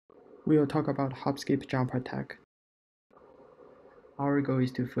We will talk about HopSkipJumpAttack. Our goal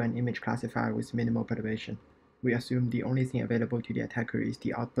is to fool an image classifier with minimal perturbation. We assume the only thing available to the attacker is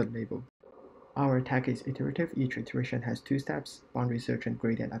the output label. Our attack is iterative. Each iteration has two steps: boundary search and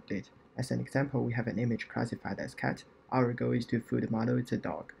gradient update. As an example, we have an image classified as cat. Our goal is to fool the model it's a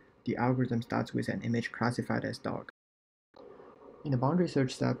dog. The algorithm starts with an image classified as dog. In the boundary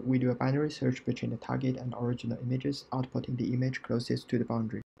search step, we do a binary search between the target and original images, outputting the image closest to the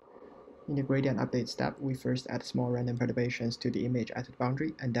boundary. In the gradient update step, we first add small random perturbations to the image at the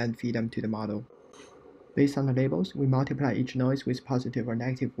boundary and then feed them to the model. Based on the labels, we multiply each noise with positive or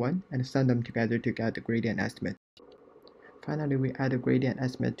negative 1 and sum them together to get the gradient estimate. Finally, we add a gradient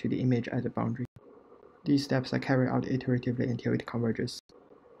estimate to the image at the boundary. These steps are carried out iteratively until it converges.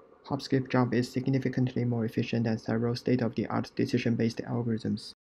 HopSkipJump is significantly more efficient than several state-of-the-art decision-based algorithms.